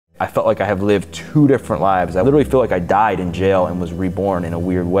I felt like I have lived 2 different lives. I literally feel like I died in jail and was reborn in a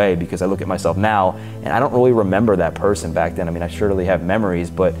weird way, because I look at myself now and I don't really remember that person back then. I mean, I surely have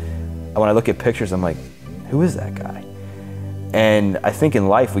memories, but when I look at pictures, I'm like, who is that guy? And I think in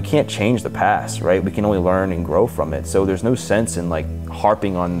life, we can't change the past, right? We can only learn and grow from it. So there's no sense in like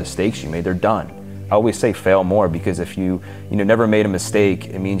harping on mistakes you made. They're done. I always say fail more, because if you never made a mistake,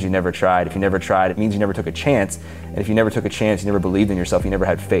 it means you never tried. If you never tried, it means you never took a chance. And if you never took a chance, you never believed in yourself, you never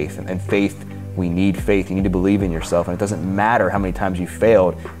had faith. And faith, we need faith. You need to believe in yourself. And it doesn't matter how many times you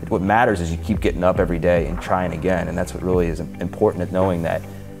failed. What matters is you keep getting up every day and trying again. And that's what really is important, is knowing that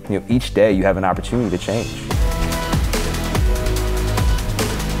each day you have an opportunity to change.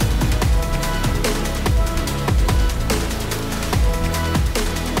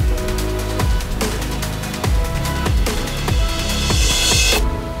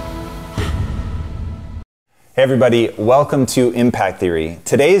 Hey everybody, welcome to Impact Theory.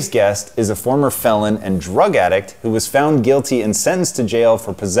 Today's guest is a former felon and drug addict who was found guilty and sentenced to jail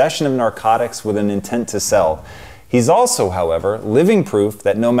for possession of narcotics with an intent to sell. He's also, however, living proof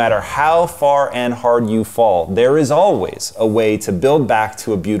that no matter how far and hard you fall, there is always a way to build back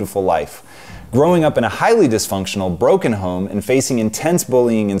to a beautiful life. Growing up in a highly dysfunctional, broken home and facing intense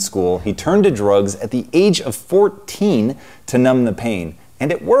bullying in school, he turned to drugs at the age of 14 to numb the pain.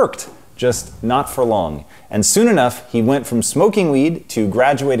 And it worked, just not for long. And soon enough, he went from smoking weed to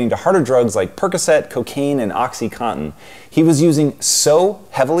graduating to harder drugs like Percocet, cocaine, and OxyContin. He was using so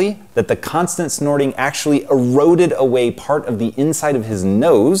heavily that the constant snorting actually eroded away part of the inside of his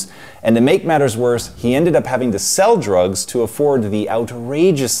nose. And to make matters worse, he ended up having to sell drugs to afford the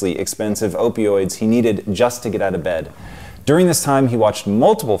outrageously expensive opioids he needed just to get out of bed. During this time, he watched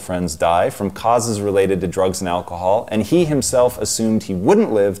multiple friends die from causes related to drugs and alcohol, and he himself assumed he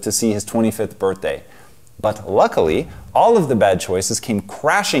wouldn't live to see his 25th birthday. But luckily, all of the bad choices came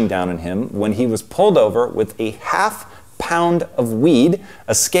crashing down on him when he was pulled over with a half-pound of weed,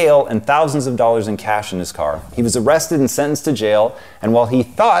 a scale, and thousands of dollars in cash in his car. He was arrested and sentenced to jail, and while he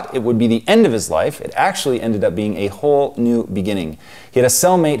thought it would be the end of his life, it actually ended up being a whole new beginning. He had a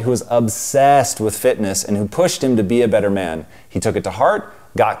cellmate who was obsessed with fitness and who pushed him to be a better man. He took it to heart,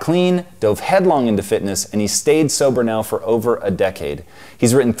 got clean, dove headlong into fitness, and he stayed sober now for over a decade.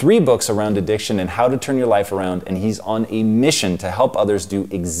 He's written 3 books around addiction and how to turn your life around, and he's on a mission to help others do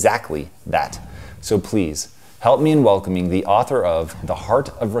exactly that. So please, help me in welcoming the author of The Heart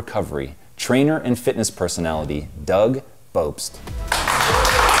of Recovery, trainer and fitness personality, Doug Bopst.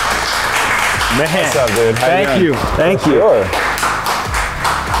 Man, what's up, dude? Thank you. Thank you. Sure.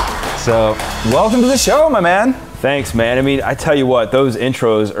 So, welcome to the show, my man. Thanks, man. I mean, I tell you what, those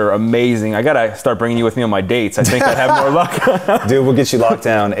intros are amazing. I gotta start bringing you with me on my dates. I think I'd have more luck. Dude, we'll get you locked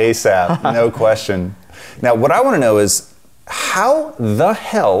down ASAP, no question. Now, what I want to know is, how the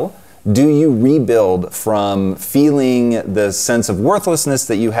hell do you rebuild from feeling the sense of worthlessness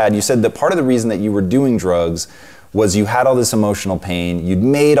that you had? You said that part of the reason that you were doing drugs was you had all this emotional pain, you'd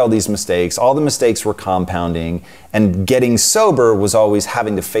made all these mistakes, all the mistakes were compounding, and getting sober was always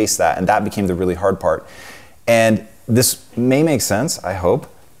having to face that, and that became the really hard part. And this may make sense, I hope.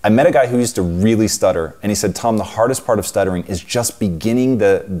 I met a guy who used to really stutter, and he said, Tom, the hardest part of stuttering is just getting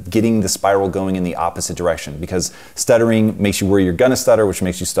the spiral going in the opposite direction, because stuttering makes you worry you're gonna stutter, which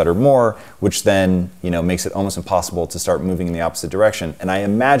makes you stutter more, which then makes it almost impossible to start moving in the opposite direction. And I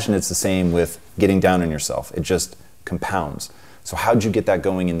imagine it's the same with getting down on yourself. It just compounds. So how'd you get that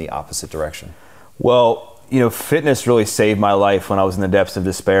going in the opposite direction? Well, fitness really saved my life when I was in the depths of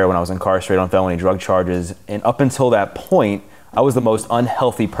despair, when I was incarcerated on felony drug charges. And up until that point, I was the most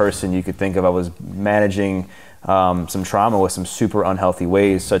unhealthy person you could think of. I was managing some trauma with some super unhealthy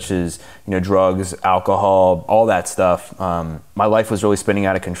ways, such as drugs, alcohol, all that stuff. My life was really spinning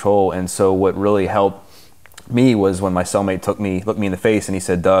out of control. And so what really helped me was when my cellmate looked me in the face and he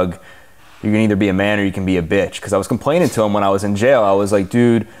said, Doug, you can either be a man or you can be a bitch. Because I was complaining to him when I was in jail. I was like,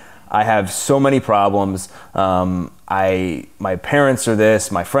 dude, I have so many problems. My parents are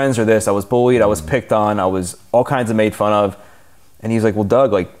this, my friends are this. I was bullied, I was picked on, I was all kinds of made fun of. And he's like, well,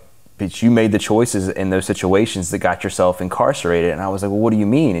 Doug, but you made the choices in those situations that got yourself incarcerated. And I was like, well, what do you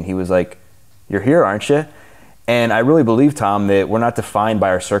mean? And he was like, you're here, aren't you? And I really believe, Tom, that we're not defined by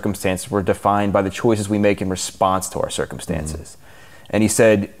our circumstances. We're defined by the choices we make in response to our circumstances. And he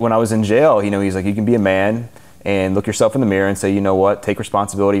said, when I was in jail, he's like, you can be a man and look yourself in the mirror and say, you know what, take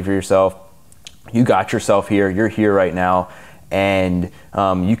responsibility for yourself. You got yourself here, you're here right now. And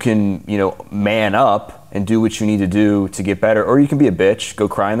you can, man up and do what you need to do to get better. Or you can be a bitch, go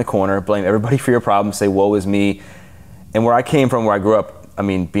cry in the corner, blame everybody for your problems, say, woe is me. And where I came from, where I grew up, I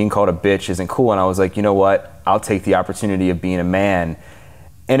mean, being called a bitch isn't cool. And I was like, you know what, I'll take the opportunity of being a man.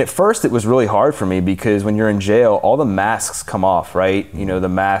 And at first it was really hard for me because when you're in jail, all the masks come off, right? You know, the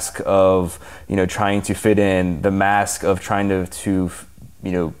mask of, you know, trying to fit in, the mask of trying to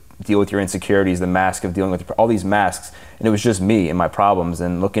you know, deal with your insecurities, the mask of dealing with all these masks. And it was just me and my problems,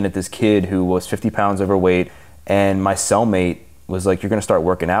 and looking at this kid who was 50 pounds overweight, and my cellmate was like, you're gonna start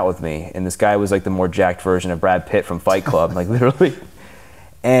working out with me. And this guy was like the more jacked version of Brad Pitt from Fight Club, like literally.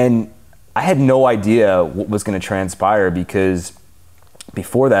 And I had no idea what was gonna transpire, because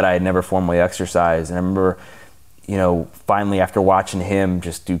before that I had never formally exercised. And I remember, you know, finally after watching him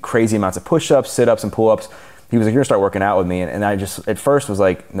just do crazy amounts of push-ups, sit-ups, and pull-ups, he was like, you're gonna start working out with me. And I just, at first was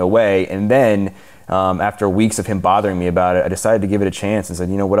like, no way. And then after weeks of him bothering me about it, I decided to give it a chance and said,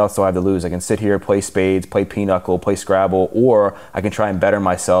 you know, what else do I have to lose? I can sit here, play spades, play pinochle, play Scrabble, or I can try and better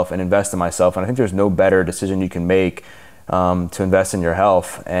myself and invest in myself. And I think there's no better decision you can make to invest in your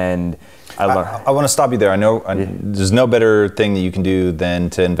health. And I want to stop you there. I know there's no better thing that you can do than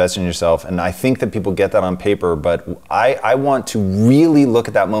to invest in yourself. And I think that people get that on paper, but I want to really look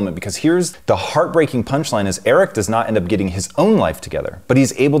at that moment, because here's the heartbreaking punchline is Eric does not end up getting his own life together, but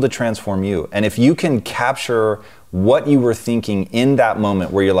he's able to transform you. And if you can capture what you were thinking in that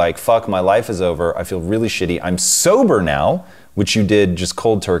moment where you're like, fuck, my life is over, I feel really shitty, I'm sober now, which you did just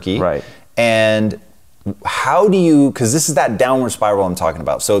cold turkey. Right. And how do you, because this is that downward spiral I'm talking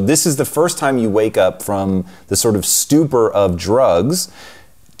about. So this is the first time you wake up from the sort of stupor of drugs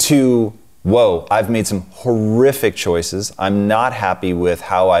to, whoa, I've made some horrific choices. I'm not happy with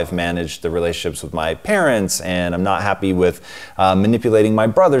how I've managed the relationships with my parents, and I'm not happy with manipulating my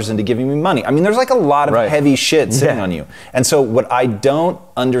brothers into giving me money. I mean, there's like a lot of heavy shit sitting on you. And so what I don't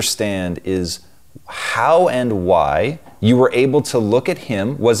understand is how and why you were able to look at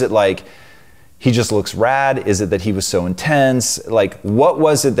him. Was it like, he just looks rad? Is it that he was so intense? Like, what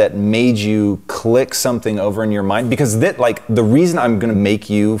was it that made you click something over in your mind? Because like the reason I'm gonna make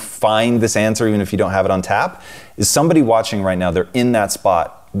you find this answer, even if you don't have it on tap, is somebody watching right now, they're in that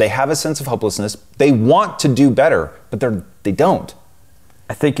spot. They have a sense of hopelessness. They want to do better, but they don't.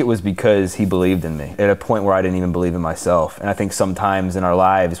 I think it was because he believed in me at a point where I didn't even believe in myself. And I think sometimes in our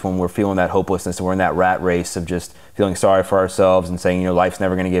lives when we're feeling that hopelessness and we're in that rat race of just feeling sorry for ourselves and saying, you know, life's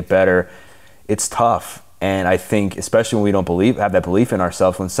never gonna get better, it's tough. And I think especially when we don't have that belief in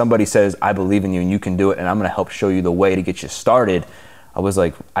ourselves, when somebody says, I believe in you and you can do it and I'm gonna help show you the way to get you started, I was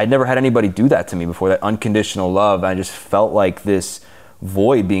like, I'd never had anybody do that to me before, that unconditional love. I just felt like this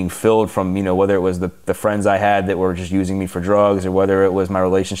void being filled from, you know, whether it was the friends I had that were just using me for drugs, or whether it was my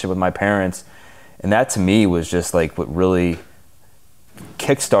relationship with my parents. And that to me was just like what really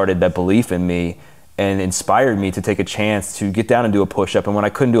kickstarted that belief in me and inspired me to take a chance to get down and do a push-up. And when I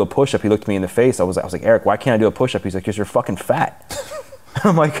couldn't do a push-up, he looked me in the face. I was like, Eric, why can't I do a push-up? He's like, because you're fucking fat.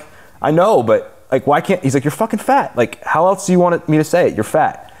 I'm like, I know, but like, why can't? He's like, you're fucking fat. Like, how else do you want me to say it? You're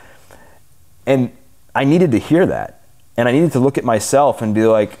fat. And I needed to hear that. And I needed to look at myself and be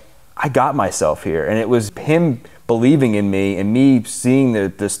like, I got myself here. And it was him believing in me and me seeing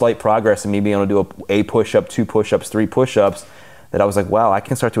the slight progress and me being able to do a push-up, 2 push-ups, 3 push-ups, that I was like, wow, I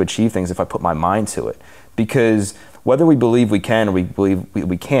can start to achieve things if I put my mind to it. Because whether we believe we can or we believe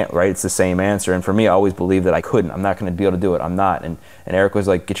we can't, right? It's the same answer. And for me, I always believed that I couldn't. I'm not gonna be able to do it. I'm not. And Eric was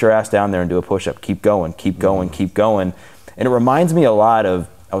like, get your ass down there and do a push-up. Keep going, keep going, keep going. And it reminds me a lot of,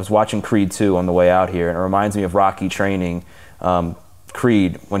 I was watching Creed 2 on the way out here, and it reminds me of Rocky training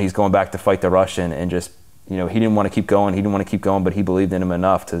Creed when he's going back to fight the Russian, and just, you know, he didn't want to keep going, but he believed in him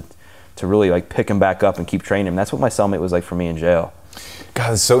enough to really like pick him back up and keep training him. That's what my cellmate was like for me in jail.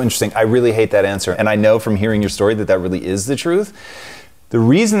 God, it's so interesting. I really hate that answer. And I know from hearing your story that really is the truth. The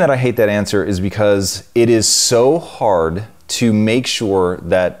reason that I hate that answer is because it is so hard to make sure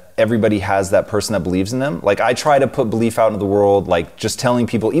that everybody has that person that believes in them. Like, I try to put belief out into the world, like just telling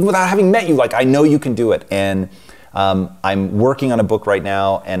people, even without having met you, like, I know you can do it. And I'm working on a book right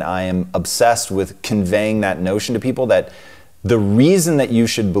now, and I am obsessed with conveying that notion to people that the reason that you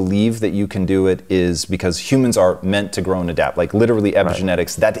should believe that you can do it is because humans are meant to grow and adapt, like literally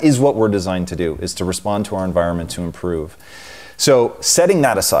epigenetics. Right. That is what we're designed to do, is to respond to our environment to improve. So setting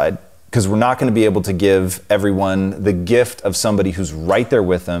that aside, because we're not going to be able to give everyone the gift of somebody who's right there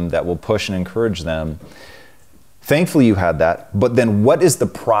with them that will push and encourage them. Thankfully you had that, but then what is the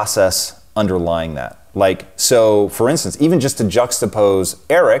process underlying that? Like, so for instance, even just to juxtapose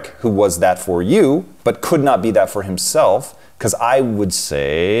Eric, who was that for you, but could not be that for himself, because I would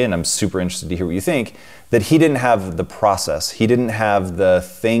say, and I'm super interested to hear what you think, that he didn't have the process. He didn't have the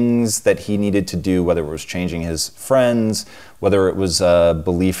things that he needed to do, whether it was changing his friends, whether it was a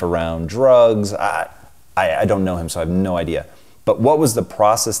belief around drugs. I don't know him, so I have no idea. But what was the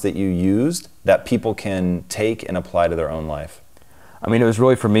process that you used that people can take and apply to their own life? I mean, it was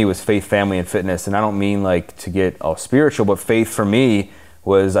really, for me, was faith, family, and fitness. And I don't mean like to get all spiritual, but faith for me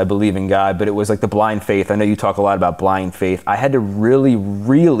was, I believe in God, but it was like the blind faith. I know you talk a lot about blind faith. I had to really,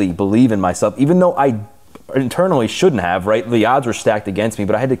 really believe in myself, even though I internally shouldn't have, right? The odds were stacked against me,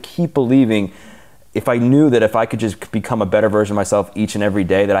 but I had to keep believing. If I knew that if I could just become a better version of myself each and every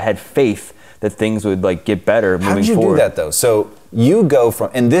day, that I had faith that things would like get better moving forward. How did you do that though? So you go from,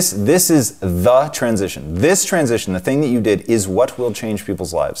 and this is the transition. This transition, the thing that you did, is what will change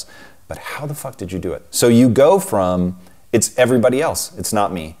people's lives. But how the fuck did you do it? So you go from, it's everybody else, it's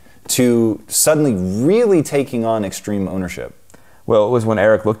not me, to suddenly really taking on extreme ownership. Well, it was when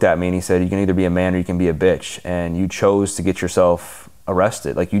Eric looked at me and he said, you can either be a man or you can be a bitch. And you chose to get yourself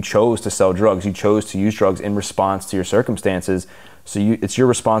arrested. Like, you chose to sell drugs. You chose to use drugs in response to your circumstances. So it's your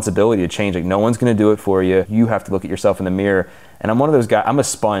responsibility to change. Like, no one's going to do it for you. You have to look at yourself in the mirror. And I'm one of those guys, I'm a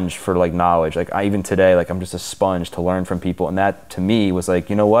sponge for like knowledge. Like, even today, like, I'm just a sponge to learn from people. And that to me was like,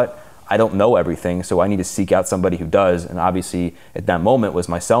 you know what? I don't know everything, so I need to seek out somebody who does. And obviously at that moment was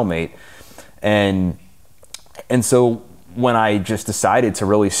my cellmate. And so when I just decided to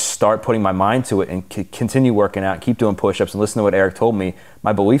really start putting my mind to it and continue working out, keep doing push-ups and listen to what Eric told me,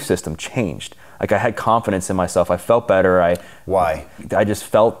 my belief system changed. Like, I had confidence in myself. I felt better. Why? I just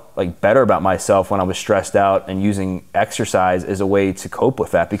felt like better about myself when I was stressed out, and using exercise as a way to cope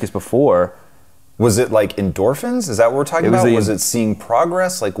with that. Because before... Was it like endorphins? Is that what we're talking about? Was it seeing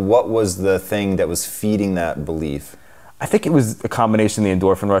progress? Like, what was the thing that was feeding that belief? I think it was a combination of the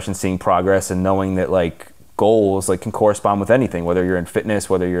endorphin rush and seeing progress, and knowing that like goals like can correspond with anything, whether you're in fitness,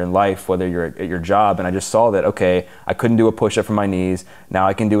 whether you're in life, whether you're at your job. And I just saw that, okay, I couldn't do a push-up from my knees. Now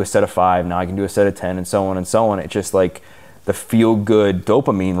I can do a set of 5. Now I can do a set of 10, and so on and so on. It just like the feel-good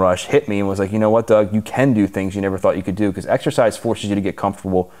dopamine rush hit me and was like, you know what, Doug, you can do things you never thought you could do, because exercise forces you to get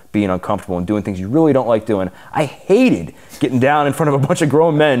comfortable being uncomfortable and doing things you really don't like doing. I hated getting down in front of a bunch of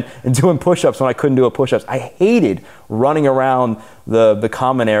grown men and doing push-ups when I couldn't do a push-ups. I hated running around the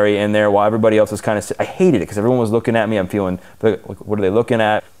common area in there while everybody else was kind of, I hated it because everyone was looking at me. I'm feeling, like, what are they looking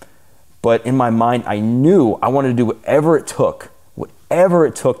at? But in my mind, I knew I wanted to do whatever it took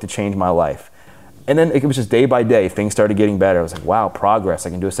to change my life. And then it was just day by day, things started getting better. I was like, wow, progress. I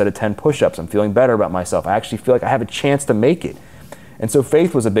can do a set of 10 push-ups. I'm feeling better about myself. I actually feel like I have a chance to make it. And so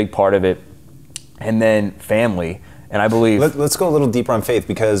faith was a big part of it. And then family. And I believe... Let's go a little deeper on faith,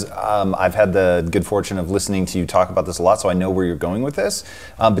 because I've had the good fortune of listening to you talk about this a lot, so I know where you're going with this.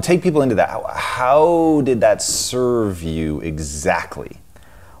 But take people into that. How did that serve you exactly?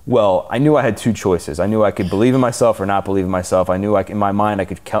 Well, I knew I had 2 choices. I knew I could believe in myself or not believe in myself. I knew in my mind I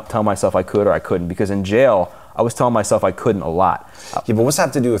could tell myself I could or I couldn't, because in jail, I was telling myself I couldn't a lot. Yeah, but what's that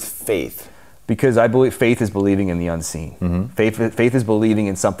have to do with faith? Because I believe faith is believing in the unseen. Mm-hmm. Faith is believing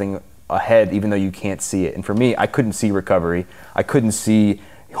in something ahead, even though you can't see it. And for me, I couldn't see recovery. I couldn't see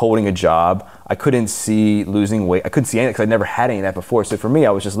holding a job. I couldn't see losing weight. I couldn't see anything because I'd never had any of that before. So for me,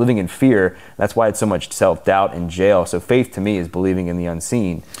 I was just living in fear. That's why I had so much self-doubt in jail. So faith to me is believing in the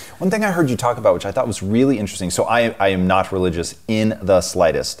unseen. One thing I heard you talk about, which I thought was really interesting, so I am not religious in the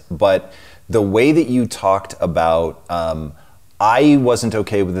slightest, but the way that you talked about, I wasn't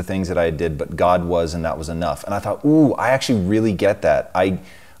okay with the things that I did, but God was, and that was enough. And I thought, ooh, I actually really get that.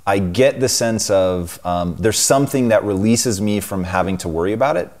 I get the sense of there's something that releases me from having to worry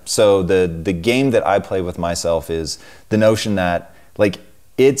about it. So the game that I play with myself is the notion that, like,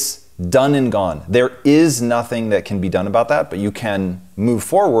 it's done and gone. There is nothing that can be done about that, but you can move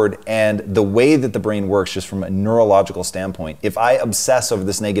forward. And the way that the brain works, just from a neurological standpoint, if I obsess over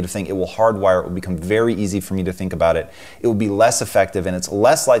this negative thing, it will hardwire. It will become very easy for me to think about it. It will be less effective, and it's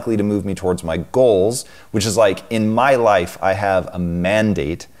less likely to move me towards my goals, which is like, in my life, I have a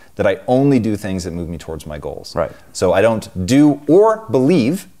mandate that I only do things that move me towards my goals. Right. So I don't do or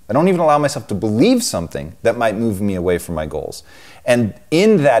believe, I don't even allow myself to believe something that might move me away from my goals. And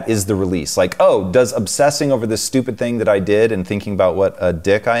in that is the release. Like, oh, does obsessing over this stupid thing that I did and thinking about what a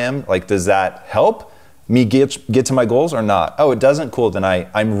dick I am, like, does that help me get to my goals or not? Oh, it doesn't? Cool, then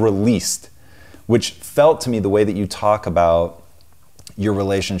I'm released. Which felt to me, the way that you talk about your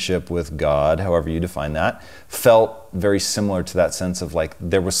relationship with God, however you define that, felt very similar to that sense of like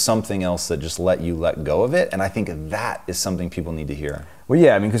there was something else that just let you let go of it. And I think that is something people need to hear. Well,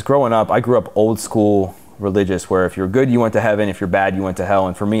 yeah, I mean, because growing up, I grew up old school religious, where if you're good, you went to heaven. If you're bad, you went to hell.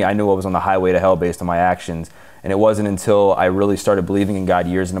 And for me, I knew I was on the highway to hell based on my actions. And it wasn't until I really started believing in God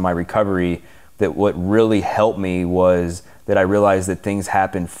years into my recovery that what really helped me was that I realized that things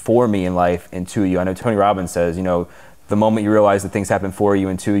happen for me in life and to you. I know Tony Robbins says, you know, the moment you realize that things happen for you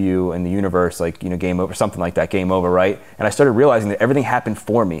and to you in the universe, like, you know, game over, something like that, game over, right? And I started realizing that everything happened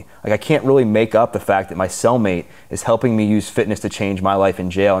for me. Like, I can't really make up the fact that my cellmate is helping me use fitness to change my life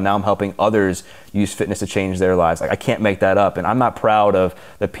in jail, and now I'm helping others use fitness to change their lives. Like, I can't make that up. And I'm not proud of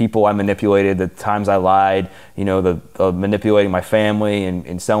the people I manipulated, the times I lied, you know, the manipulating my family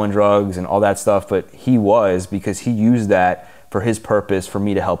and selling drugs and all that stuff, but he was, because he used that for his purpose, for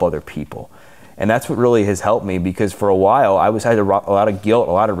me to help other people. And that's what really has helped me, because for a while I had a lot of guilt,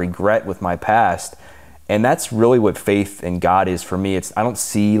 a lot of regret with my past. And that's really what faith in God is for me. I don't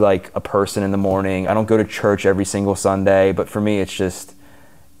see like a person in the morning. I don't go to church every single Sunday, but for me it's just,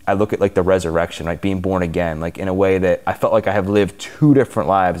 I look at like the resurrection, like being born again, like in a way that I felt like I have lived two different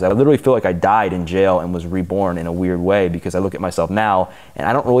lives. I literally feel like I died in jail and was reborn in a weird way, because I look at myself now and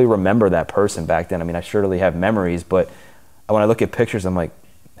I don't really remember that person back then. I mean, I surely have memories, but when I look at pictures, I'm like,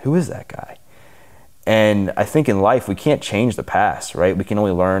 who is that guy? And I think in life, we can't change the past, right? We can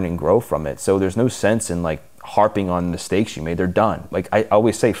only learn and grow from it. So there's no sense in like harping on mistakes you made. They're done. Like, I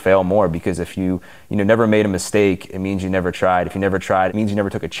always say fail more, because if you never made a mistake, it means you never tried. If you never tried, it means you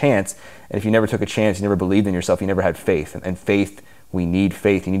never took a chance. And if you never took a chance, you never believed in yourself, you never had faith. And faith, we need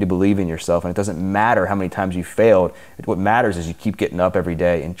faith. You need to believe in yourself. And it doesn't matter how many times you failed. What matters is you keep getting up every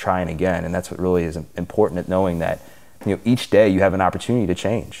day and trying again. And that's what really is important, at knowing that, you know, each day you have an opportunity to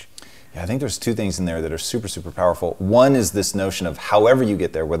change. Yeah, I think there's two things in there that are super, super powerful. One is this notion of however you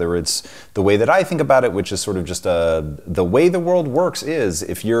get there, whether it's the way that I think about it, which is sort of just the way the world works is,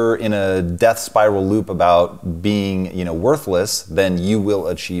 if you're in a death spiral loop about being, you know, worthless, then you will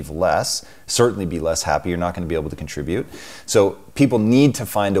achieve less, certainly be less happy, you're not going to be able to contribute. So people need to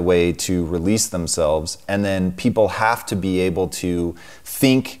find a way to release themselves, and then people have to be able to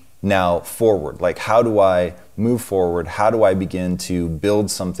think now forward. Like, how do I move forward? How do I begin to build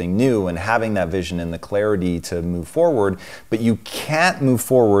something new? And having that vision and the clarity to move forward. But you can't move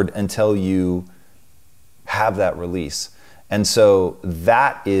forward until you have that release. And so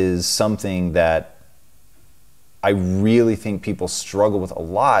that is something that I really think people struggle with a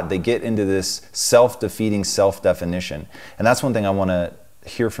lot. They get into this self-defeating self-definition. And that's one thing I want to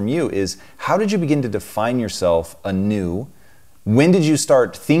hear from you is, how did you begin to define yourself anew? When did you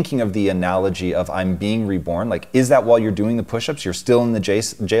start thinking of the analogy of I'm being reborn? Like, is that while you're doing the push-ups, you're still in the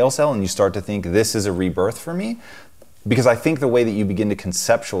jail cell and you start to think this is a rebirth for me? Because I think the way that you begin to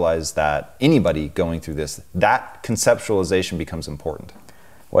conceptualize that, anybody going through this, that conceptualization becomes important.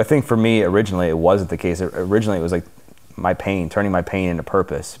 Well, I think for me, originally it wasn't the case. Originally it was like my pain, turning my pain into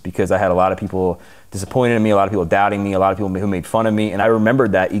purpose, because I had a lot of people disappointed in me, a lot of people doubting me, a lot of people who made fun of me. And I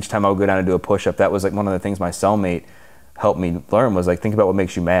remembered that each time I would go down and do a push-up, that was like one of the things my cellmate helped me learn, was like, think about what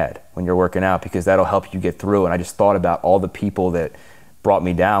makes you mad when you're working out, because that'll help you get through. And I just thought about all the people that brought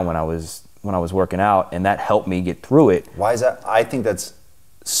me down when I was working out, and that helped me get through it. Why is that? I think that's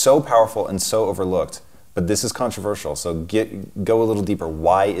so powerful and so overlooked, but this is controversial. So go a little deeper.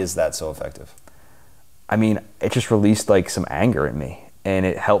 Why is that so effective? I mean, it just released like some anger in me, and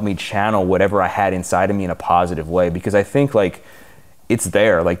it helped me channel whatever I had inside of me in a positive way, because I think like it's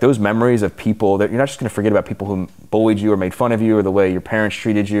there, like those memories of people that you're not just going to forget about, people who bullied you or made fun of you, or the way your parents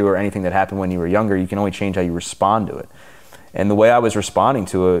treated you, or anything that happened when you were younger. You can only change how you respond to it. And the way I was responding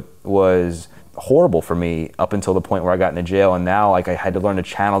to it was horrible for me up until the point where I got into jail. And now like I had to learn to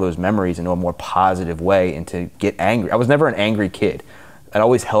channel those memories into a more positive way and to get angry. I was never an angry kid. I'd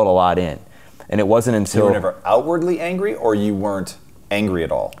always held a lot in. And it wasn't until... You were never outwardly angry, or you weren't angry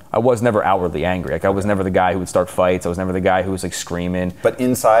at all? I was never outwardly angry. Like, I was never the guy who would start fights. I was never the guy who was like screaming. But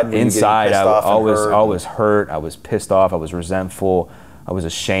inside, I was hurt. I was pissed off. I was resentful. I was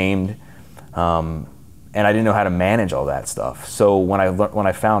ashamed. And I didn't know how to manage all that stuff. So when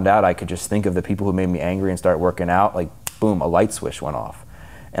I found out I could just think of the people who made me angry and start working out, like boom, a light switch went off.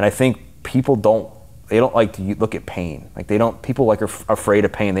 And I think people don't like to look at pain. Like people like are afraid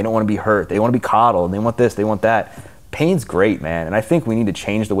of pain. They don't want to be hurt. They want to be coddled. They want this, they want that. Pain's great, man. And I think we need to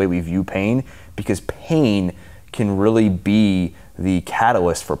change the way we view pain, because pain can really be the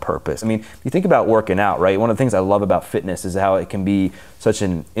catalyst for purpose. I mean, you think about working out, right? One of the things I love about fitness is how it can be such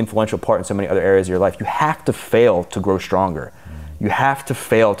an influential part in so many other areas of your life. You have to fail to grow stronger. You have to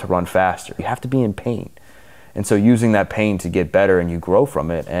fail to run faster. You have to be in pain. And so using that pain to get better, and you grow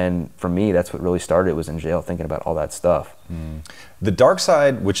from it. And for me, that's what really started. It was in jail, thinking about all that stuff. The dark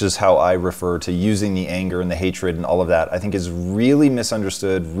side, which is how I refer to using the anger and the hatred and all of that, I think is really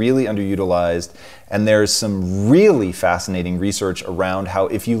misunderstood, really underutilized. And there's some really fascinating research around how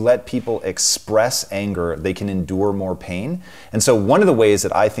if you let people express anger, they can endure more pain. And so one of the ways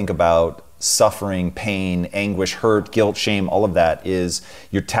that I think about suffering, pain, anguish, hurt, guilt, shame, all of that is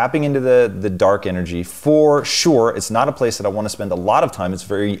you're tapping into the dark energy for sure. It's not a place that I want to spend a lot of time. It's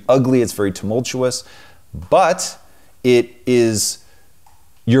very ugly, it's very tumultuous, but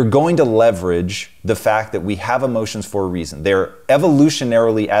you're going to leverage the fact that we have emotions for a reason. They're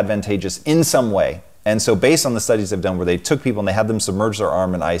evolutionarily advantageous in some way. And so based on the studies they've done where they took people and they had them submerge their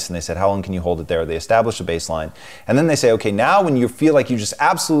arm in ice and they said, how long can you hold it there? They established a baseline. And then they say, okay, now when you feel like you just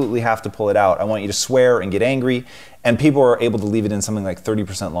absolutely have to pull it out, I want you to swear and get angry. And people are able to leave it in something like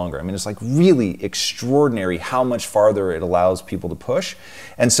 30% longer. I mean, it's like really extraordinary how much farther it allows people to push.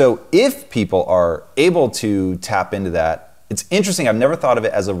 And so if people are able to tap into that, it's interesting, I've never thought of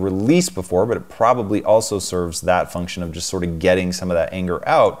it as a release before, but it probably also serves that function of just sort of getting some of that anger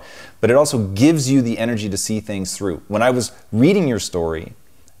out. But it also gives you the energy to see things through. When I was reading your story,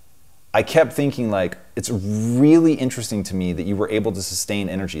 I kept thinking like, it's really interesting to me that you were able to sustain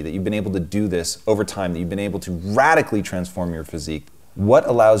energy, that you've been able to do this over time, that you've been able to radically transform your physique. What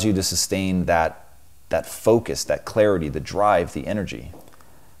allows you to sustain that focus, that clarity, the drive, the energy?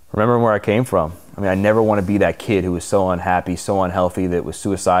 Remembering where I came from. I mean, I never want to be that kid who was so unhappy, so unhealthy, that was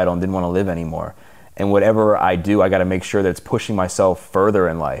suicidal and didn't want to live anymore. And whatever I do, I got to make sure that it's pushing myself further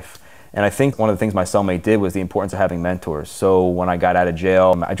in life. And I think one of the things my cellmate did was the importance of having mentors. So when I got out of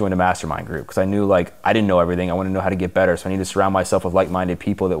jail, I joined a mastermind group because I knew like I didn't know everything. I wanted to know how to get better. So I needed to surround myself with like-minded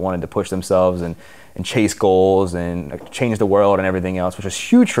people that wanted to push themselves and chase goals and change the world and everything else, which was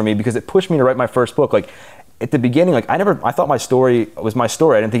huge for me because it pushed me to write my first book. Like at the beginning, like I thought my story was my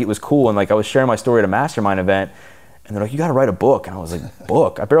story. I didn't think it was cool. And like I was sharing my story at a mastermind event and they're like, you got to write a book. And I was like,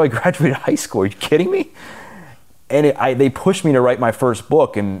 book? I barely graduated high school. Are you kidding me? And they pushed me to write my first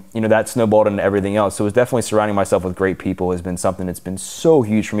book, and you know that snowballed into everything else. So it was definitely surrounding myself with great people has been something that's been so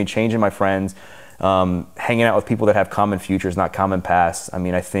huge for me, changing my friends, hanging out with people that have common futures, not common pasts. I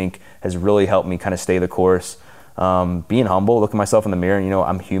mean, I think has really helped me kind of stay the course. Being humble, looking myself in the mirror, and, you know,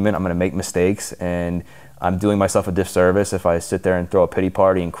 I'm human, I'm gonna make mistakes, and I'm doing myself a disservice if I sit there and throw a pity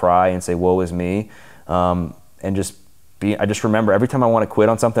party and cry and say, woe is me, and I just remember every time I want to quit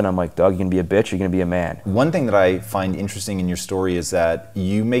on something, I'm like, Doug, you're gonna be a bitch, you're gonna be a man. One thing that I find interesting in your story is that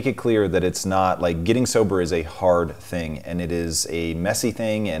you make it clear that it's not like getting sober is a hard thing, and it is a messy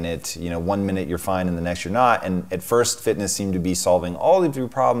thing, and it, you know, 1 minute you're fine and the next you're not. And at first fitness seemed to be solving all of your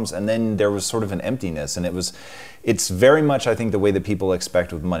problems, and then there was sort of an emptiness, and it's very much, I think, the way that people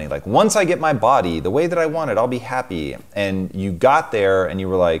expect with money. Like, once I get my body the way that I want it, I'll be happy. And you got there and you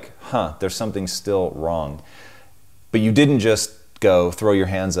were like, huh, there's something still wrong. But you didn't just go throw your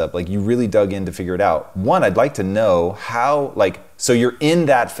hands up, like you really dug in to figure it out. One, I'd like to know how, like, so you're in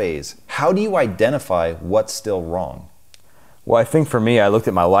that phase. How do you identify what's still wrong? Well, I think for me, I looked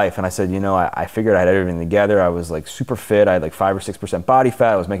at my life and I said, you know, I figured I had everything together. I was like super fit. I had like 5 or 6% body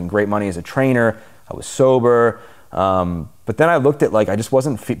fat. I was making great money as a trainer. I was sober. But then I looked at like, I just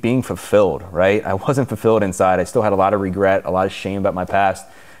wasn't being fulfilled, right? I wasn't fulfilled inside. I still had a lot of regret, a lot of shame about my past.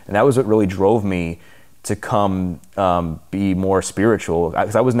 And that was what really drove me to come be more spiritual.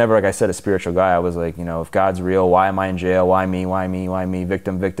 Because I was never, like I said, a spiritual guy. I was like, you know, if God's real, why am I in jail? Why me? Why me? Why me?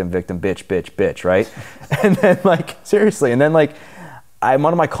 Victim, victim, victim, bitch, bitch, bitch, right? And then like, seriously. And then like, one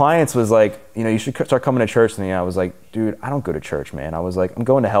of my clients was like, you know, you should start coming to church. And I was like, dude, I don't go to church, man. I was like, I'm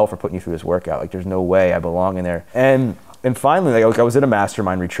going to hell for putting you through this workout. Like, there's no way I belong in there. And finally, like I was at a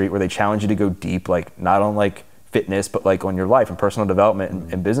mastermind retreat where they challenge you to go deep, like not on like fitness, but like on your life and personal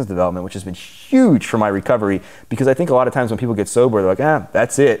development and business development, which has been huge for my recovery. Because I think a lot of times when people get sober, they're like,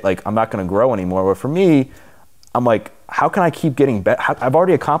 that's it. Like, I'm not going to grow anymore. But for me, I'm like, how can I keep getting better? I've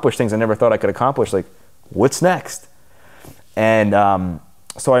already accomplished things I never thought I could accomplish. Like, what's next? And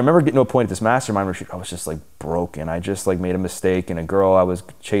so I remember getting to a point at this mastermind retreat, I was just like broken. I just like made a mistake, and a girl I was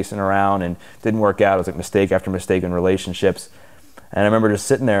chasing around and didn't work out. It was like mistake after mistake in relationships. And I remember just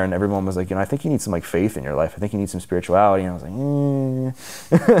sitting there and everyone was like, you know, I think you need some like faith in your life. I think you need some spirituality. And I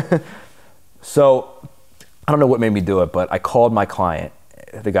was like, So I don't know what made me do it, but I called my client,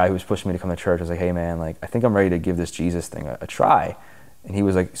 the guy who was pushing me to come to church. I was like, hey man, like, I think I'm ready to give this Jesus thing a try. And he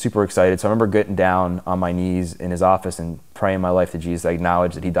was like super excited. So I remember getting down on my knees in his office and praying my life to Jesus. I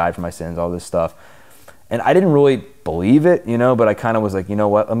acknowledged that he died for my sins, all this stuff. And I didn't really believe it, you know, but I kind of was like, you know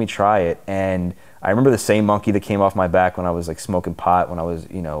what, let me try it. And I remember the same monkey that came off my back when I was like smoking pot, when I was,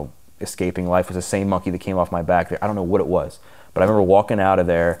 you know, escaping life, was the same monkey that came off my back. I don't know what it was, but I remember walking out of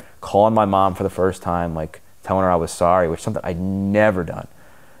there, calling my mom for the first time, like telling her I was sorry, which is something I'd never done.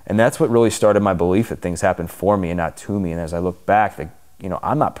 And that's what really started my belief that things happen for me and not to me. And as I look back, like, you know,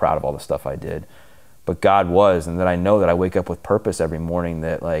 I'm not proud of all the stuff I did, but God was, and that I know that I wake up with purpose every morning,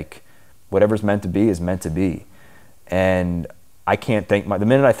 that like whatever's meant to be is meant to be. And I can't think, the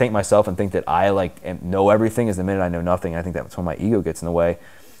minute I think myself and think that I know everything is the minute I know nothing. I think that's when my ego gets in the way.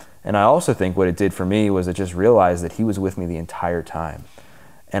 And I also think what it did for me was it just realized that he was with me the entire time.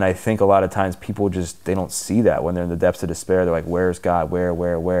 And I think a lot of times people they don't see that when they're in the depths of despair. They're like, where's God?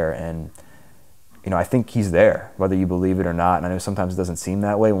 Where? And, I think he's there, whether you believe it or not. And I know sometimes it doesn't seem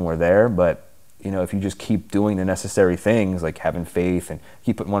that way when we're there, but, if you just keep doing the necessary things, like having faith and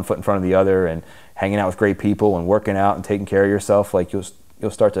keep putting one foot in front of the other and hanging out with great people and working out and taking care of yourself, like you'll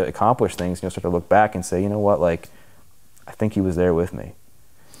start to accomplish things. And you'll start to look back and say, you know what, like, I think he was there with me.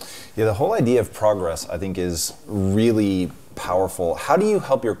 Yeah, the whole idea of progress, I think, is really powerful. How do you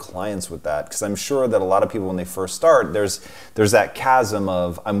help your clients with that? Because I'm sure that a lot of people, when they first start, there's that chasm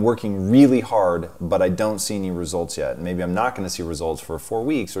of, I'm working really hard, but I don't see any results yet. And maybe I'm not going to see results for 4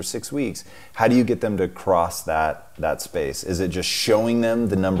 weeks or 6 weeks. How do you get them to cross that space? Is it just showing them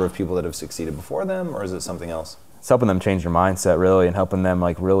the number of people that have succeeded before them, or is it something else? It's helping them change their mindset, really, and helping them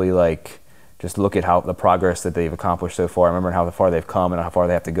really just look at how the progress that they've accomplished so far. I remember how far they've come and how far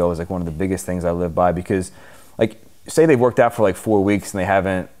they have to go is like one of the biggest things I live by, because say they've worked out for like 4 weeks and they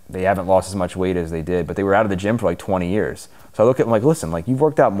haven't lost as much weight as they did, but they were out of the gym for like 20 years. So I look at them like, listen, like, you've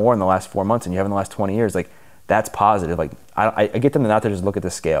worked out more in the last 4 months than you have in the last 20 years. Like, that's positive. Like, I get them to not to just look at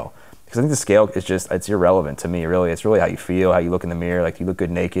the scale, because I think the scale is it's irrelevant to me, really. It's really how you feel, how you look in the mirror. Like, you look good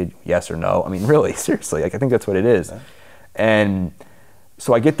naked, yes or no? I mean, really, seriously, like, I think that's what it is. Okay. And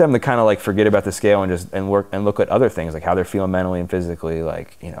so I get them to kind of like forget about the scale and work and look at other things, like how they're feeling mentally and physically,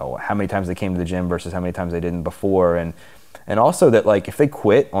 like, how many times they came to the gym versus how many times they didn't before. And also that, like, if they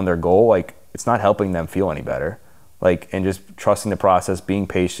quit on their goal, like, it's not helping them feel any better. Like, and just trusting the process, being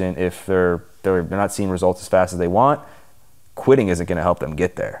patient. If they're not seeing results as fast as they want, quitting isn't going to help them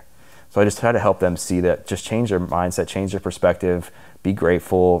get there. So I just try to help them see that, just change their mindset, change their perspective, be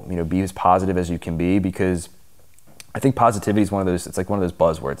grateful, be as positive as you can be, because I think positivity is it's like one of those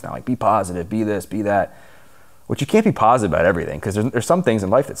buzzwords now, like, be positive, be this, be that. Which, you can't be positive about everything, because there's some things in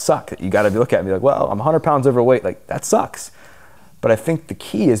life that suck that you got to look at and be like, well, I'm 100 pounds overweight, like, that sucks. But I think the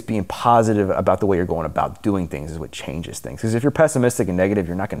key is being positive about the way you're going about doing things is what changes things. Because if you're pessimistic and negative,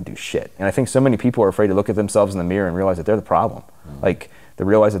 you're not going to do shit. And I think so many people are afraid to look at themselves in the mirror and realize that they're the problem. Mm-hmm. Like, they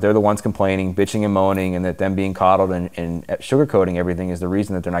realize that they're the ones complaining, bitching and moaning, and that them being coddled and sugarcoating everything is the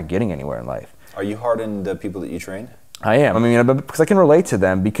reason that they're not getting anywhere in life. Are you hard on the people that you train? I am. I mean, because I can relate to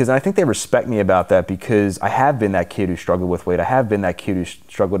them, because I think they respect me about that, because I have been that kid who struggled with weight. I have been that kid who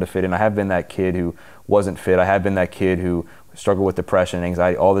struggled to fit in. I have been that kid who wasn't fit. I have been that kid who struggled with depression and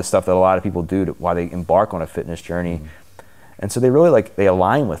anxiety, all this stuff that a lot of people do while they embark on a fitness journey. Mm-hmm. And so they really they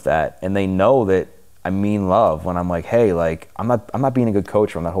align with that, and they know that I mean love when I'm like, hey, like, I'm not being a good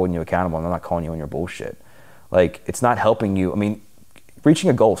coach, or I'm not holding you accountable, and I'm not calling you on your bullshit. Like, it's not helping you. I mean,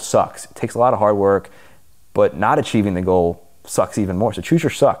 reaching a goal sucks. It takes a lot of hard work. But not achieving the goal sucks even more. So choose your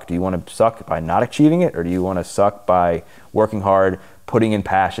suck. Do you want to suck by not achieving it, or do you want to suck by working hard, putting in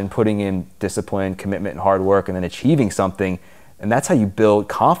passion, putting in discipline, commitment, and hard work, and then achieving something? And that's how you build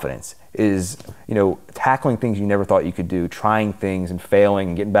confidence, is, tackling things you never thought you could do, trying things and failing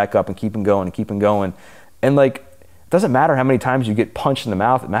and getting back up and keeping going and keeping going. And, like, it doesn't matter how many times you get punched in the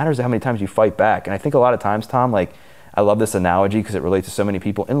mouth. It matters how many times you fight back. And I think a lot of times, Tom, like, I love this analogy because it relates to so many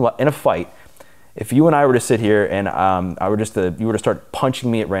people. In a fight, if you and I were to sit here and you were to start punching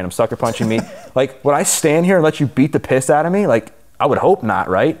me at random, sucker punching me, like, would I stand here and let you beat the piss out of me? Like, I would hope not,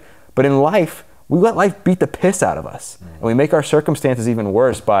 right? But in life, we let life beat the piss out of us. Mm-hmm. And we make our circumstances even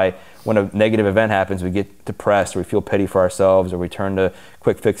worse by, when a negative event happens, we get depressed, or we feel pity for ourselves, or we turn to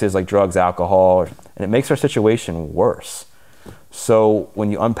quick fixes like drugs, alcohol, and it makes our situation worse. So when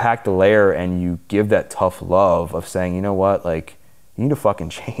you unpack the layer and you give that tough love of saying, you know what, like, you need to fucking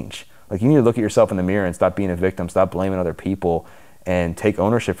change. Like, you need to look at yourself in the mirror and stop being a victim, stop blaming other people, and take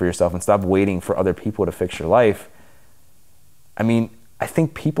ownership for yourself, and stop waiting for other people to fix your life. I mean, I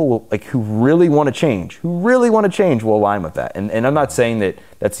think people will, like, who really want to change will align with that. And I'm not saying that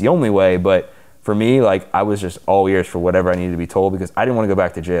that's the only way, but for me, like, I was just all ears for whatever I needed to be told, because I didn't want to go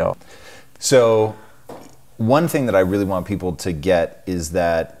back to jail. So one thing that I really want people to get is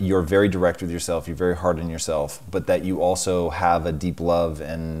that you're very direct with yourself, you're very hard on yourself, but that you also have a deep love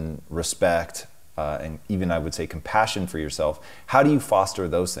and respect, and even, I would say, compassion for yourself. How do you foster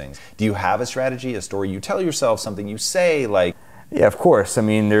those things? Do you have a strategy, a story you tell yourself, something you say, like? Yeah, of course. I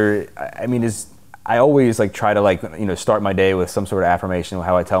mean, I I always like try to like, start my day with some sort of affirmation of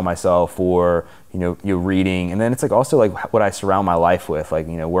how I tell myself, or, you're reading. And then it's like also like what I surround my life with, like,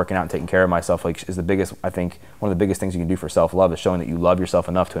 working out and taking care of myself, like is the biggest, I think one of the biggest things you can do for self-love is showing that you love yourself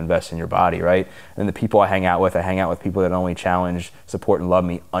enough to invest in your body, right? And the people I hang out with people that only challenge, support, and love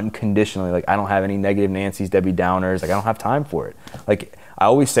me unconditionally. Like I don't have any negative Nancy's, Debbie Downers. Like I don't have time for it. Like I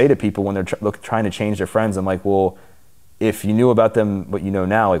always say to people when they're trying to change their friends, I'm like, well, if you knew about them what you know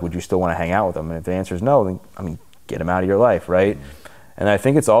now, like would you still want to hang out with them? And if the answer is no, then get them out of your life, right? And I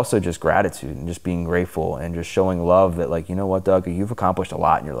think it's also just gratitude and just being grateful and just showing love that, like, you know what, Doug, you've accomplished a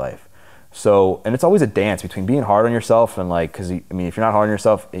lot in your life. So, and it's always a dance between being hard on yourself and like, because if you're not hard on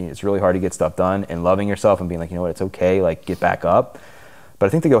yourself, it's really hard to get stuff done, and loving yourself and being like, you know what, it's okay, like get back up. But I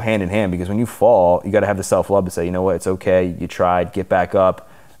think they go hand in hand, because when you fall, you got to have the self-love to say, you know what, it's okay, you tried, get back up.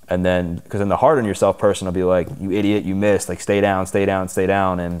 And then, because then the hard on yourself person will be like, you idiot, you missed, like stay down, stay down, stay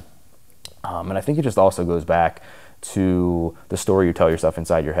down. And I think it just also goes back to the story you tell yourself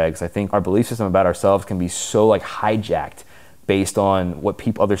inside your head. Because I think our belief system about ourselves can be so like hijacked based on what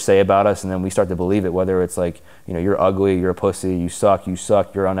others say about us, and then we start to believe it, whether it's like, you're ugly, you're a pussy, you suck,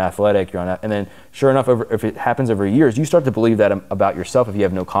 you're unathletic, and then sure enough, if it happens over years, you start to believe that about yourself if you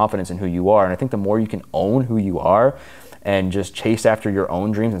have no confidence in who you are. And I think the more you can own who you are and just chase after your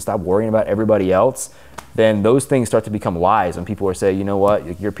own dreams and stop worrying about everybody else, then those things start to become lies. When people are saying, you know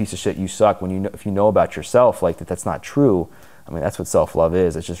what, you're a piece of shit, you suck, if you know about yourself, like that's not true. That's what self-love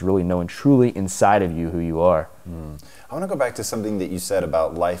is. It's just really knowing truly inside of you who you are. I want to go back to something that you said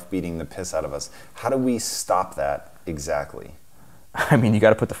about life beating the piss out of us. How do we stop that exactly? You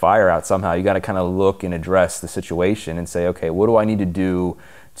got to put the fire out somehow. You got to kind of look and address the situation and say, okay, what do I need to do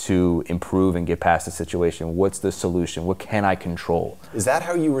to improve and get past the situation? What's the solution? What can I control? Is that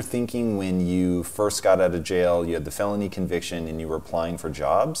how you were thinking when you first got out of jail? You had the felony conviction and you were applying for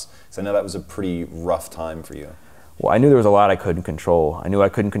jobs? Because I know that was a pretty rough time for you. Well, I knew there was a lot I couldn't control. I knew I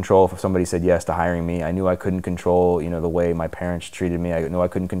couldn't control if somebody said yes to hiring me. I knew I couldn't control, the way my parents treated me. I knew I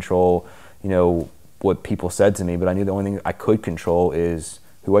couldn't control, what people said to me. But I knew the only thing I could control is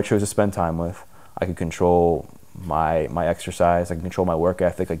who I chose to spend time with. I could control my exercise. I could control my work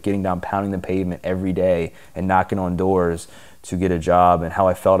ethic, like getting down, pounding the pavement every day and knocking on doors to get a job, and how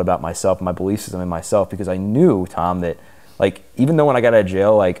I felt about myself, my belief system in myself. Because I knew, Tom, that like, even though when I got out of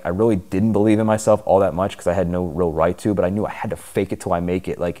jail, like I really didn't believe in myself all that much because I had no real right to, but I knew I had to fake it till I make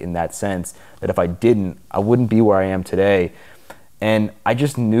it, like in that sense, that if I didn't, I wouldn't be where I am today. And I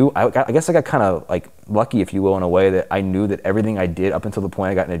just knew, I guess I got kind of like lucky, if you will, in a way, that I knew that everything I did up until the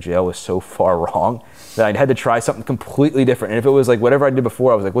point I got into jail was so far wrong that I had to try something completely different. And if it was like whatever I did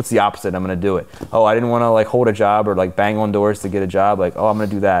before, I was like, what's the opposite? I'm gonna do it. Oh, I didn't wanna like hold a job or like bang on doors to get a job. Like, oh, I'm gonna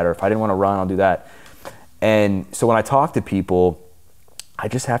do that. Or if I didn't wanna run, I'll do that. And so when I talk to people, I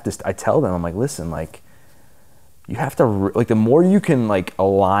tell them, I'm like, listen, like, you have to, like, the more you can like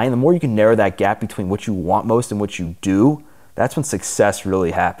align, the more you can narrow that gap between what you want most and what you do, that's when success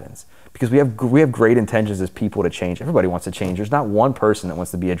really happens. Because we have great intentions as people to change. Everybody wants to change. There's not one person that wants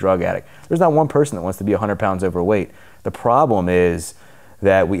to be a drug addict. There's not one person that wants to be 100 pounds overweight. The problem is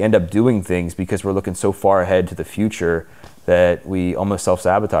that we end up doing things because we're looking so far ahead to the future that we almost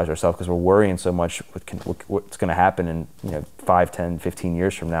self-sabotage ourselves because we're worrying so much what's going to happen in 5, 10, 15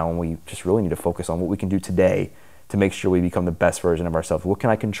 years from now, when we just really need to focus on what we can do today to make sure we become the best version of ourselves. What can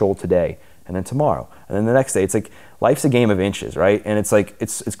I control today? And then tomorrow. And then the next day. It's like life's a game of inches, right? And it's like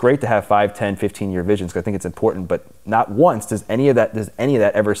it's great to have 5, 10, 15-year visions, because I think it's important, but not once does any of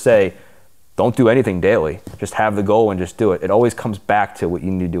that ever say, don't do anything daily. Just have the goal and just do it. It always comes back to what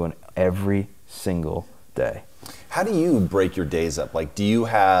you need to do in every single day. How do you break your days up? Like, do you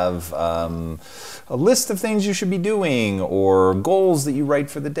have a list of things you should be doing or goals that you write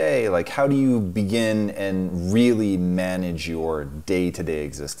for the day? Like, how do you begin and really manage your day-to-day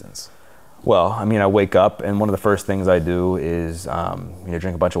existence? Well, I wake up, and one of the first things I do is,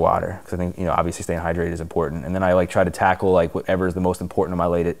 drink a bunch of water, because I think, obviously staying hydrated is important. And then I try to tackle whatever is the most important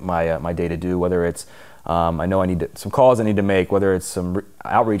in my day to do, whether it's, I know I need some calls I need to make, whether it's some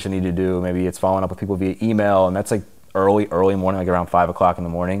outreach I need to do, maybe it's following up with people via email, and that's early morning, like around 5 o'clock in the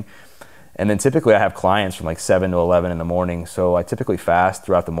morning. And then typically I have clients from 7 to 11 in the morning. So I typically fast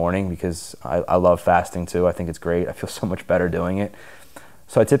throughout the morning because I love fasting too. I think it's great. I feel so much better doing it.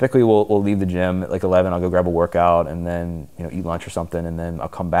 So I typically will leave the gym at 11. I'll go grab a workout and then eat lunch or something, and then I'll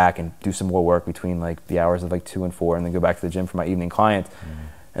come back and do some more work between the hours of 2 and 4, and then go back to the gym for my evening client.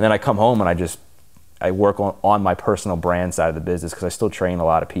 And then I come home and I work on my personal brand side of the business, because I still train a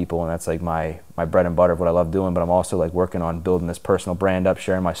lot of people, and that's my bread and butter of what I love doing. But I'm also working on building this personal brand up,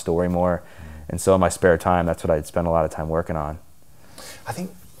 sharing my story more. And so in my spare time, that's what I'd spend a lot of time working on. I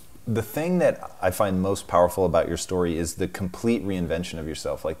think The thing that I find most powerful about your story is the complete reinvention of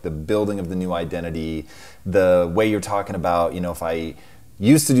yourself, like the building of the new identity, the way you're talking about, if I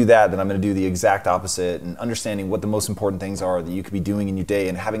used to do that, then I'm going to do the exact opposite, and understanding what the most important things are that you could be doing in your day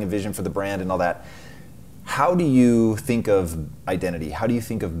and having a vision for the brand and all that. How do you think of identity? How do you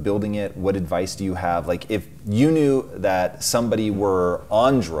think of building it? What advice do you have? Like, if you knew that somebody were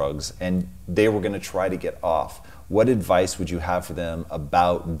on drugs and they were going to try to get off, what advice would you have for them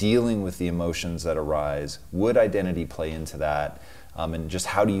about dealing with the emotions that arise? Would identity play into that? And just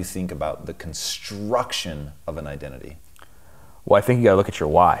how do you think about the construction of an identity? Well, I think you gotta look at your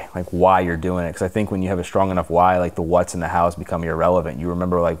why, like why you're doing it. Because I think when you have a strong enough why, like the what's in the hows become irrelevant. You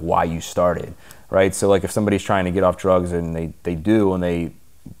remember like why you started, right? So like if somebody's trying to get off drugs and they do, and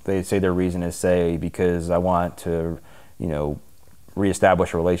they say their reason is, say, because I want to,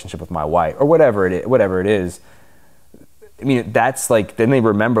 reestablish a relationship with my wife, or whatever it is. I mean, that's like, then they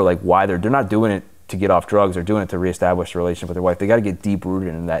remember like why they're not doing it to get off drugs, they're doing it to reestablish a relationship with their wife. They got to get deep rooted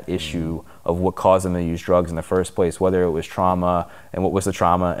in that issue of what caused them to use drugs in the first place, whether it was trauma, and what was the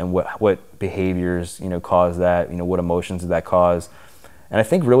trauma, and what behaviors caused that, what emotions did that cause. And I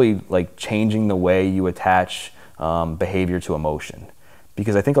think really like changing the way you attach behavior to emotion.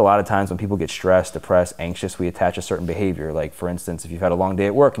 Because I think a lot of times when people get stressed, depressed, anxious, we attach a certain behavior. Like, for instance, if you've had a long day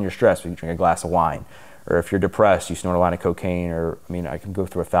at work and you're stressed, you drink a glass of wine. Or if you're depressed, you snort a line of cocaine, or, I can go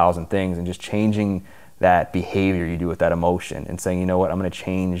through 1,000 things, and just changing that behavior you do with that emotion and saying, you know what, I'm going to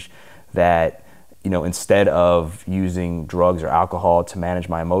change that, instead of using drugs or alcohol to manage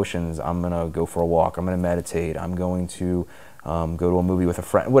my emotions, I'm going to go for a walk, I'm going to meditate, I'm going to go to a movie with a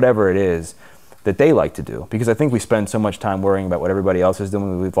friend, whatever it is that they like to do. Because I think we spend so much time worrying about what everybody else is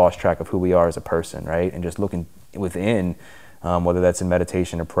doing, we've lost track of who we are as a person, right? And just looking within, whether that's in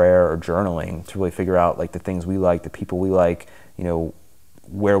meditation or prayer or journaling, to really figure out like the things we like, the people we like,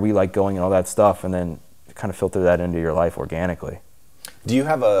 where we like going and all that stuff, and then kind of filter that into your life organically. Do you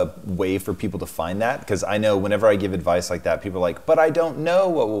have a way for people to find that? Because I know whenever I give advice like that, people are like, but I don't know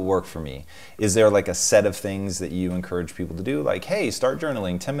what will work for me. Is there like a set of things that you encourage people to do? Like, hey, start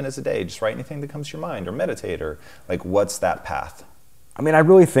journaling 10 minutes a day, just write anything that comes to your mind, or meditate, or like, what's that path? I mean, I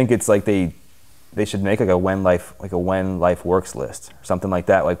really think it's like they should make like a when life works list or something like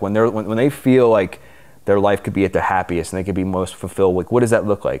that. Like when they feel like their life could be at their happiest and they could be most fulfilled, like what does that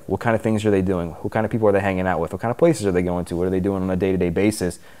look like? What kind of things are they doing? What kind of people are they hanging out with? What kind of places are they going to? What are they doing on a day-to-day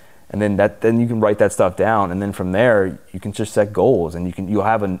basis? And then you can write that stuff down, and then from there you can just set goals, and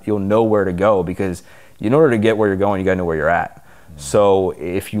you'll know where to go, because in order to get where you're going, you got to know where you're at. So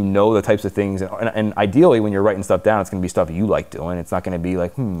if you know the types of things, and ideally when you're writing stuff down, it's going to be stuff you like doing. It's not going to be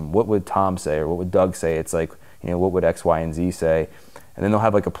like, what would Tom say, or what would Doug say? It's like, what would X, Y, and Z say? And then they'll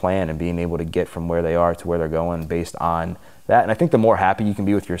have like a plan, and being able to get from where they are to where they're going based on that. And I think the more happy you can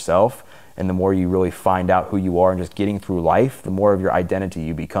be with yourself, and the more you really find out who you are and just getting through life, the more of your identity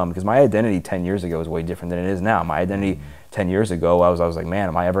you become. Because my identity 10 years ago is way different than it is now. My identity 10 years ago, I was like, man,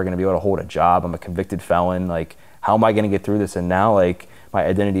 am I ever going to be able to hold a job? I'm a convicted felon. Like, how am I going to get through this? And now, like, my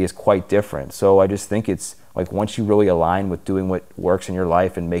identity is quite different. So I just think it's like, once you really align with doing what works in your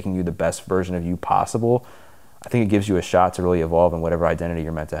life and making you the best version of you possible, I think it gives you a shot to really evolve in whatever identity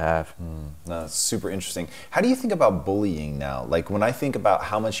you're meant to have. No, that's super interesting. How do you think about bullying now? Like, when I think about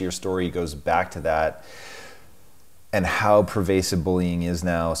how much your story goes back to that, and how pervasive bullying is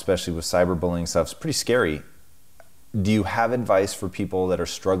now, especially with cyberbullying stuff, it's pretty scary. Do you have advice for people that are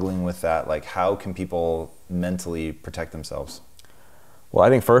struggling with that? Like, how can people mentally protect themselves? Well, I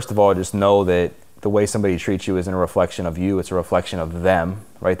think first of all, just know that the way somebody treats you isn't a reflection of you, it's a reflection of them,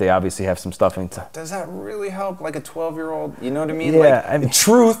 right? They obviously have some stuff into... Does that really help, like a 12-year-old? You know what I mean? Yeah, like, I mean,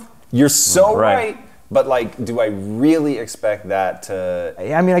 truth, you're so right. But like, do I really expect that to...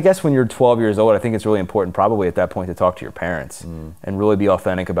 I mean, I guess when you're 12 years old, I think it's really important probably at that point to talk to your parents and really be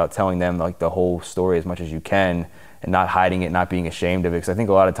authentic about telling them like the whole story as much as you can, and not hiding it, not being ashamed of it. Because I think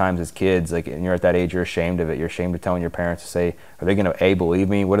a lot of times as kids, like, and you're at that age, you're ashamed of it. You're ashamed of telling your parents to say, are they gonna believe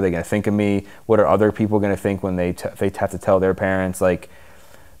me? What are they gonna think of me? What are other people gonna think when they have to tell their parents? Like,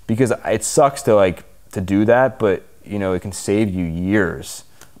 because it sucks to do that, but it can save you years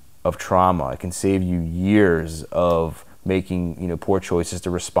of trauma. It can save you years of making poor choices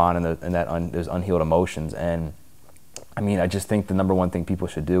to respond in those unhealed emotions. And I mean, I just think the number one thing people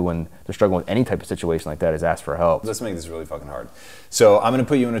should do when they're struggling with any type of situation like that is ask for help. Let's make this really fucking hard. So I'm going to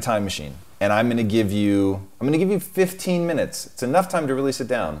put you in a time machine, and I'm going to give you 15 minutes. It's enough time to really sit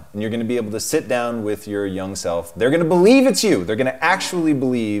down, and you're going to be able to sit down with your young self. They're going to believe it's you. They're going to actually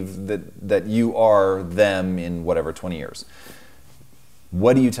believe that you are them in whatever, 20 years.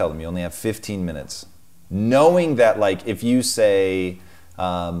 What do you tell them? You only have 15 minutes. Knowing that, like, if you say,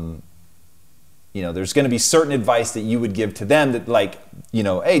 you know, there's going to be certain advice that you would give to them that, like, you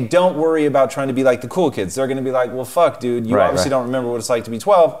know, hey, don't worry about trying to be like the cool kids. They're going to be like, well, fuck, dude, you obviously don't remember what it's like to be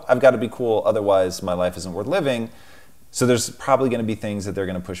 12. I've got to be cool, otherwise my life isn't worth living. So there's probably going to be things that they're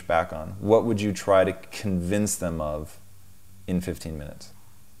going to push back on. What would you try to convince them of in 15 minutes?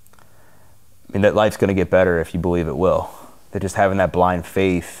 I mean, that life's going to get better if you believe it will. That just having that blind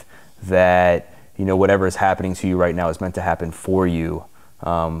faith that, you know, whatever is happening to you right now is meant to happen for you,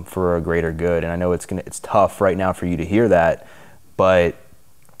 for a greater good. And I know it's tough right now for you to hear that, but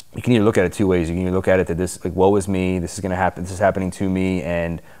you can either look at it two ways. You can either look at it that this, like, woe is me, this is going to happen, this is happening to me,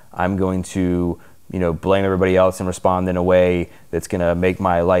 and I'm going to, you know, blame everybody else and respond in a way that's going to make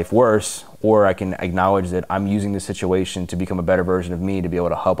my life worse, or I can acknowledge that I'm using this situation to become a better version of me to be able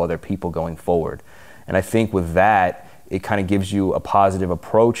to help other people going forward. And I think with that, it kind of gives you a positive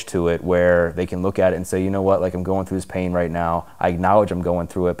approach to it where they can look at it and say, you know what, like, I'm going through this pain right now. I acknowledge I'm going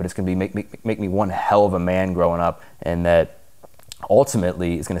through it, but it's going to make me one hell of a man growing up, and that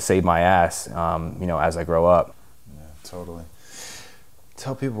ultimately is going to save my ass, you know, as I grow up. Yeah, totally.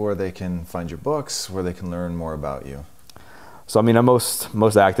 Tell people where they can find your books, where they can learn more about you. So, I mean, I'm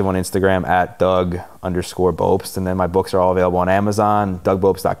most active on Instagram at Doug_Bopst, and then my books are all available on Amazon,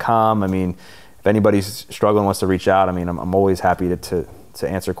 DougBopst.com. I mean, if anybody's struggling, wants to reach out, I mean, I'm always happy to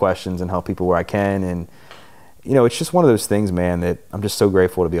answer questions and help people where I can. And, you know, it's just one of those things, man, that I'm just so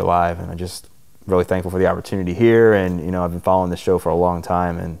grateful to be alive, and I'm just really thankful for the opportunity here. And, you know, I've been following this show for a long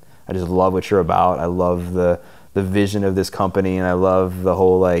time, and I just love what you're about. I love the vision of this company, and I love the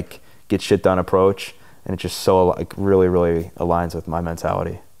whole, like, get shit done approach. And it just so, like, really, really aligns with my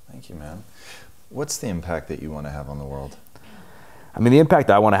mentality. Thank you, man. What's the impact that you want to have on the world? I mean, the impact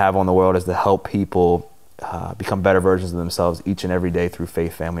I want to have on the world is to help people become better versions of themselves each and every day through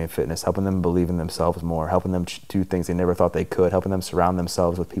faith, family, and fitness, helping them believe in themselves more, helping them do things they never thought they could, helping them surround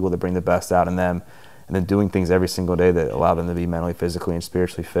themselves with people that bring the best out in them, and then doing things every single day that allow them to be mentally, physically, and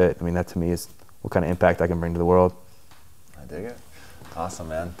spiritually fit. I mean, that to me is what kind of impact I can bring to the world. I dig it. Awesome,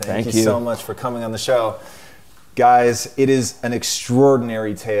 man. Thank you so much for coming on the show. Guys, it is an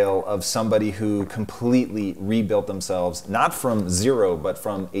extraordinary tale of somebody who completely rebuilt themselves, not from zero, but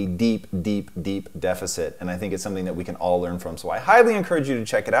from a deep, deep, deep deficit. And I think it's something that we can all learn from. So I highly encourage you to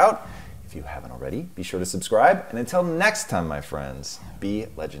check it out. If you haven't already, be sure to subscribe. And until next time, my friends, be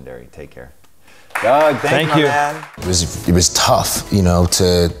legendary. Take care. Doug, thank you, man. It was tough, you know,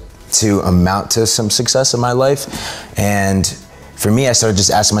 to amount to some success in my life. And for me, I started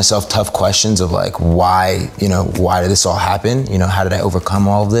just asking myself tough questions of, like, why, you know, why did this all happen? You know, how did I overcome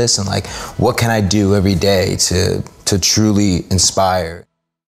all of this? And, like, what can I do every day to truly inspire?